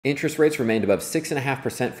Interest rates remained above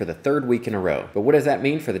 6.5% for the third week in a row. But what does that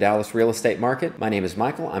mean for the Dallas real estate market? My name is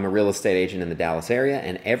Michael. I'm a real estate agent in the Dallas area,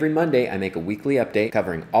 and every Monday I make a weekly update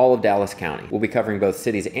covering all of Dallas County. We'll be covering both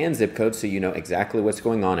cities and zip codes so you know exactly what's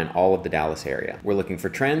going on in all of the Dallas area. We're looking for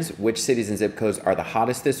trends, which cities and zip codes are the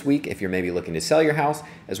hottest this week if you're maybe looking to sell your house,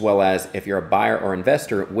 as well as if you're a buyer or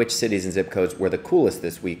investor, which cities and zip codes were the coolest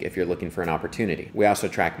this week if you're looking for an opportunity. We also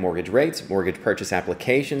track mortgage rates, mortgage purchase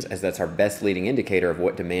applications, as that's our best leading indicator of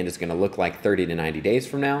what demand is going to look like 30 to 90 days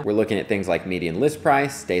from now. We're looking at things like median list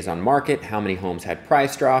price, days on market, how many homes had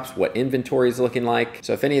price drops, what inventory is looking like.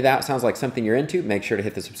 So if any of that sounds like something you're into, make sure to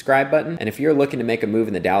hit the subscribe button. And if you're looking to make a move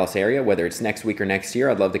in the Dallas area, whether it's next week or next year,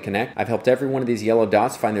 I'd love to connect. I've helped every one of these yellow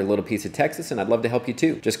dots find their little piece of Texas, and I'd love to help you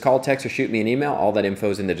too. Just call, text, or shoot me an email. All that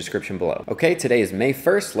info is in the description below. Okay, today is May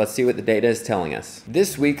 1st. Let's see what the data is telling us.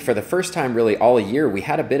 This week, for the first time really all year, we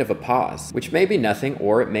had a bit of a pause, which may be nothing,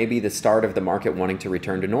 or it may be the start of the market wanting to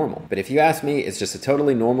return to normal. But if you ask me, it's just a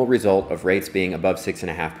totally normal result of rates being above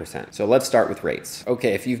 6.5%. So let's start with rates.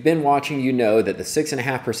 Okay, if you've been watching, you know that the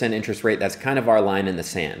 6.5% interest rate, that's kind of our line in the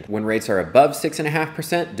sand. When rates are above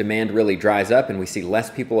 6.5%, demand really dries up and we see less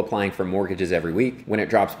people applying for mortgages every week. When it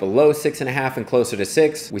drops below 6.5 and closer to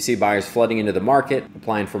 6, we see buyers flooding into the market,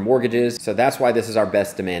 applying for mortgages. So that's why this is our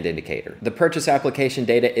best demand indicator. The purchase application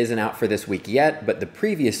data isn't out for this week yet, but the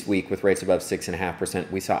previous week with rates above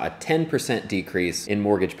 6.5%, we saw a 10% decrease in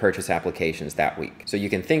mortgage purchase applications that week. So you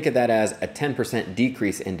can think of that as a 10%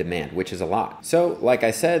 decrease in demand, which is a lot. So like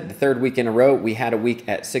I said, the third week in a row, we had a week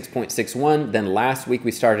at 6.61. Then last week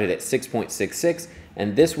we started at 6.66.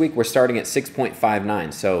 And this week we're starting at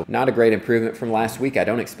 6.59. So not a great improvement from last week. I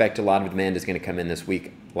don't expect a lot of demand is going to come in this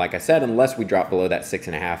week, like I said, unless we drop below that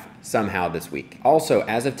 6.5 somehow this week. Also,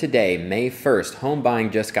 as of today, May 1st, home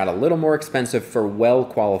buying just got a little more expensive for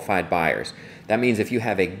well-qualified buyers. That means if you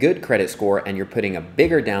have a good credit score and you're putting a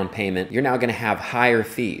bigger down payment, you're now gonna have higher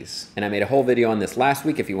fees. And I made a whole video on this last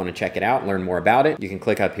week. If you wanna check it out and learn more about it, you can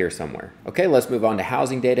click up here somewhere. Okay, let's move on to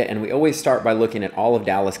housing data. And we always start by looking at all of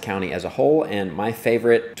Dallas County as a whole. And my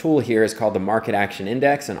favorite tool here is called the Market Action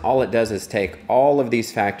Index. And all it does is take all of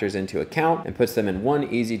these factors into account and puts them in one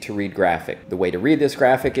easy to read graphic. The way to read this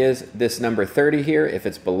graphic is this number 30 here. If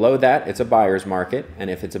it's below that, it's a buyer's market. And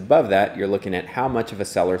if it's above that, you're looking at how much of a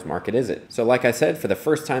seller's market is it. So like I said, for the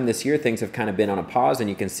first time this year, things have kind of been on a pause, and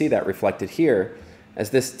you can see that reflected here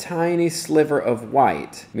as this tiny sliver of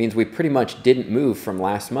white means we pretty much didn't move from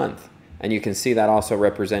last month. And you can see that also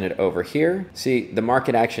represented over here. See, the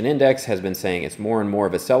Market Action Index has been saying it's more and more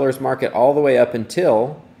of a seller's market all the way up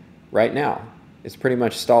until right now. It's pretty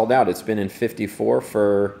much stalled out. It's been in 54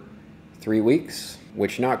 for 3 weeks.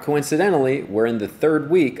 Which not coincidentally, we're in the third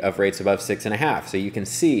week of rates above 6.5. So you can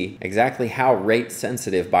see exactly how rate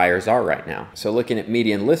sensitive buyers are right now. So looking at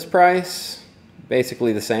median list price,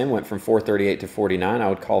 basically the same, went from 438 to 49. I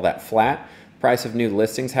would call that flat. Price of new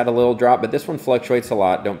listings had a little drop, but this one fluctuates a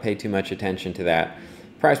lot. Don't pay too much attention to that.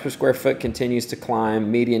 Price per square foot continues to climb.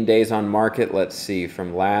 Median days on market, let's see,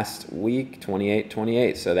 from last week,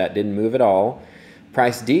 28. So that didn't move at all.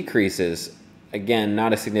 Price decreases. Again,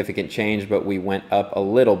 not a significant change, but we went up a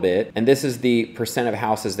little bit. And this is the percent of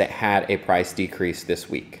houses that had a price decrease this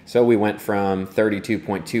week. So we went from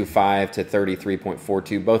 32.25 to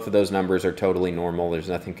 33.42. Both of those numbers are totally normal. There's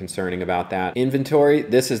nothing concerning about that. Inventory,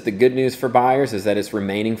 this is the good news for buyers, is that it's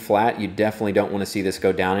remaining flat. You definitely don't want to see this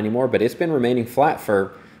go down anymore, but it's been remaining flat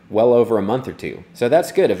for well over a month or two. So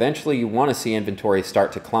that's good. Eventually you want to see inventory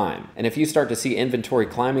start to climb. And if you start to see inventory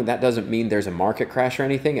climbing, that doesn't mean there's a market crash or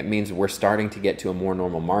anything. It means we're starting to get to a more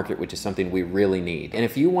normal market, which is something we really need. And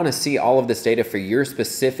if you want to see all of this data for your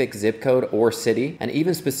specific zip code or city, and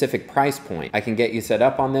even specific price point, I can get you set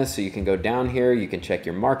up on this. So you can go down here, you can check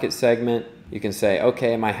your market segment. You can say,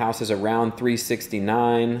 okay, my house is around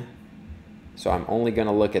 369. So I'm only going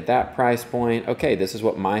to look at that price point. Okay, this is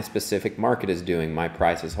what my specific market is doing. My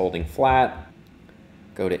price is holding flat.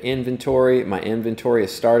 Go to inventory. My inventory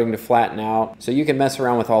is starting to flatten out. So you can mess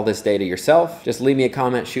around with all this data yourself. Just leave me a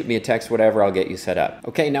comment, shoot me a text, whatever, I'll get you set up.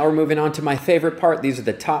 Okay, now we're moving on to my favorite part. These are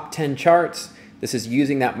the top 10 charts. This is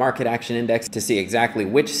using that Market Action Index to see exactly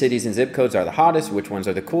which cities and zip codes are the hottest, which ones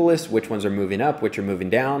are the coolest, which ones are moving up, which are moving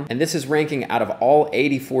down. And this is ranking out of all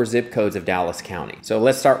 84 zip codes of Dallas County. So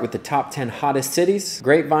let's start with the top 10 hottest cities.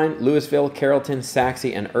 Grapevine, Louisville, Carrollton, Sachse,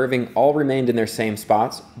 and Irving all remained in their same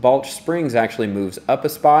spots. Balch Springs actually moves up a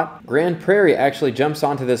spot. Grand Prairie actually jumps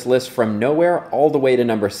onto this list from nowhere all the way to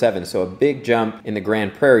number 7. So a big jump in the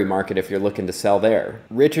Grand Prairie market if you're looking to sell there.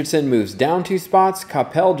 Richardson moves down 2 spots.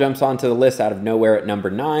 Coppell jumps onto the list out of nowhere nowhere at number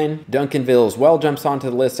 9. Duncanville as well jumps onto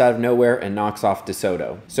the list out of nowhere and knocks off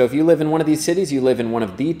DeSoto. So if you live in one of these cities, you live in one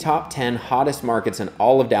of the top 10 hottest markets in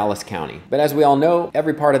all of Dallas County. But as we all know,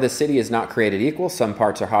 every part of the city is not created equal. Some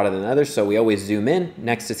parts are hotter than others, so we always zoom in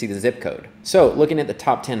next to see the zip code. So looking at the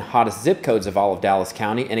top 10 hottest zip codes of all of Dallas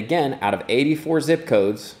County, and again, out of 84 zip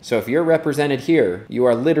codes, so if you're represented here, you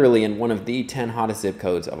are literally in one of the 10 hottest zip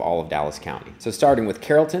codes of all of Dallas County. So starting with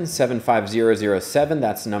Carrollton, 75007,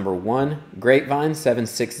 that's number 1. Grapevine,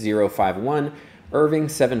 76051. Irving,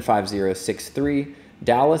 75063.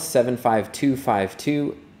 Dallas,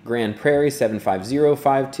 75252. Grand Prairie,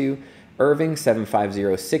 75052. Irving,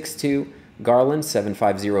 75062. Garland,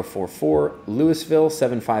 75044. Louisville,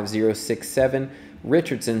 75067.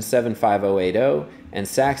 Richardson, 75080. And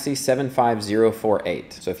Saxe,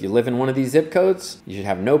 75048. So if you live in one of these zip codes, you should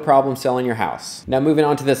have no problem selling your house. Now moving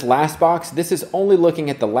on to this last box, this is only looking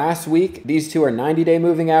at the last week. These two are 90-day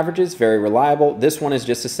moving averages, very reliable. This one is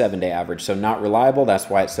just a 7-day average, so not reliable. That's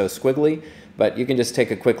why it's so squiggly. But you can just take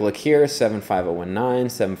a quick look here, 75019,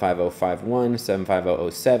 75051,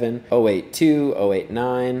 75007, 082,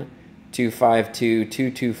 089, 252,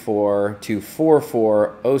 224,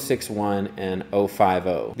 244, 061, and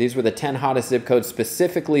 050. These were the 10 hottest zip codes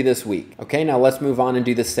specifically this week. Okay, now let's move on and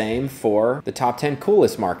do the same for the top 10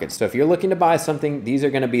 coolest markets. So if you're looking to buy something, these are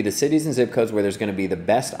going to be the cities and zip codes where there's going to be the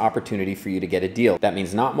best opportunity for you to get a deal. That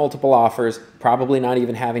means not multiple offers, probably not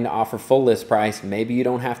even having to offer full list price. Maybe you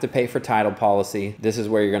don't have to pay for title policy. This is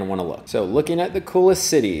where you're going to want to look. So looking at the coolest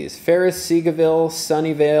cities, Ferris, Seagoville,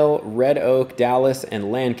 Sunnyvale, Red Oak, Dallas,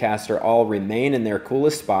 and Lancaster all remain in their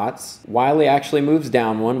coolest spots. Wiley actually moves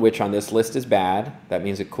down one, which on this list is bad. That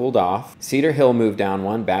means it cooled off. Cedar Hill moved down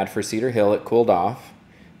one, bad for Cedar Hill, it cooled off.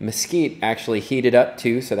 Mesquite actually heated up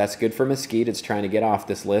too, so that's good for Mesquite. It's trying to get off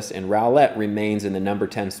this list. And Rowlett remains in the number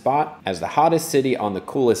 10 spot as the hottest city on the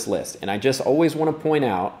coolest list. And I just always want to point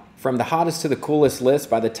out, from the hottest to the coolest list,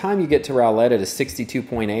 by the time you get to Rowlett at a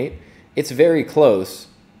 62.8, it's very close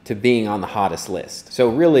to being on the hottest list. So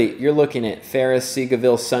really, you're looking at Ferris,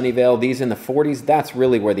 Seagoville, Sunnyvale, these in the 40s, that's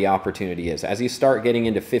really where the opportunity is. As you start getting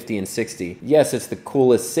into 50 and 60, yes, it's the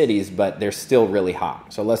coolest cities, but they're still really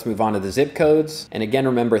hot. So let's move on to the zip codes. And again,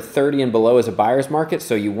 remember 30 and below is a buyer's market,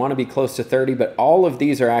 so you want to be close to 30, but all of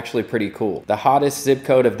these are actually pretty cool. The hottest zip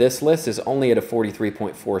code of this list is only at a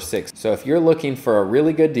 43.46. So if you're looking for a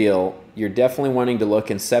really good deal, you're definitely wanting to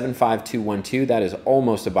look in 75212. That is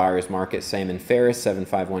almost a buyer's market. Same in Ferris,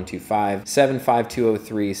 75125,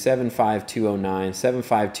 75203, 75209,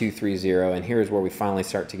 75230, and here's where we finally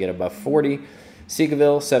start to get above 40.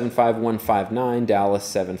 Seagoville, 75159, Dallas,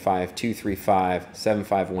 75235,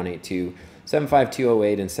 75182,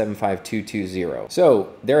 75208, and 75220.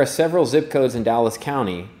 So there are several zip codes in Dallas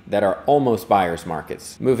County that are almost buyer's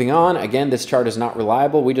markets. Moving on, again, this chart is not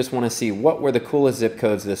reliable. We just want to see what were the coolest zip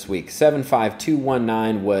codes this week.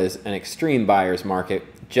 75219 was an extreme buyer's market.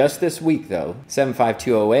 Just this week though,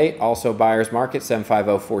 75208, also buyer's market,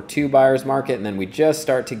 75042 buyer's market, and then we just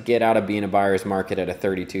start to get out of being a buyer's market at a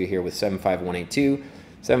 32 here with 75182,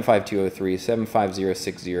 75203,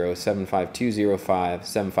 75060, 75205,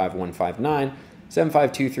 75159,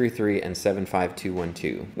 75233, and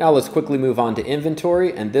 75212. Now let's quickly move on to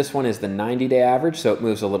inventory, and this one is the 90-day average, so it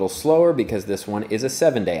moves a little slower because this one is a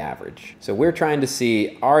 7-day average. So we're trying to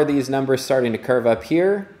see, are these numbers starting to curve up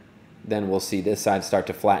here? Then we'll see this side start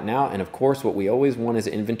to flatten out. And of course, what we always want is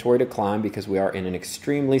inventory to climb because we are in an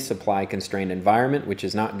extremely supply constrained environment, which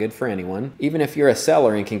is not good for anyone. Even if you're a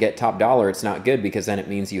seller and can get top dollar, it's not good because then it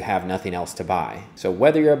means you have nothing else to buy. So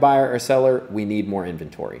whether you're a buyer or seller, we need more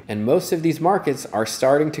inventory. And most of these markets are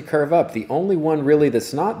starting to curve up. The only one really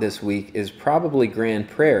that's not this week is probably Grand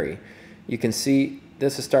Prairie. You can see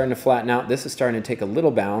this is starting to flatten out. This is starting to take a little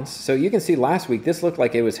bounce. So you can see last week, this looked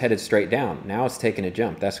like it was headed straight down. Now it's taking a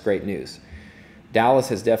jump. That's great news. Dallas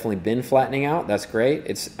has definitely been flattening out. That's great.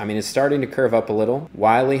 It's starting to curve up a little.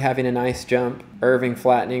 Wiley having a nice jump. Irving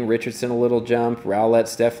flattening. Richardson a little jump.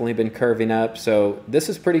 Rowlett's definitely been curving up. So this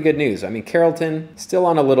is pretty good news. I mean, Carrollton still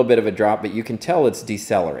on a little bit of a drop, but you can tell it's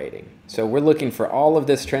decelerating. So we're looking for all of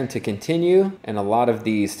this trend to continue and a lot of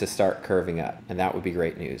these to start curving up, and that would be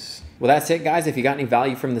great news. Well, that's it, guys. If you got any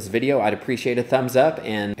value from this video, I'd appreciate a thumbs up.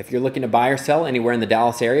 And if you're looking to buy or sell anywhere in the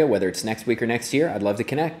Dallas area, whether it's next week or next year, I'd love to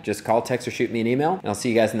connect. Just call, text, or shoot me an email, and I'll see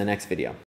you guys in the next video.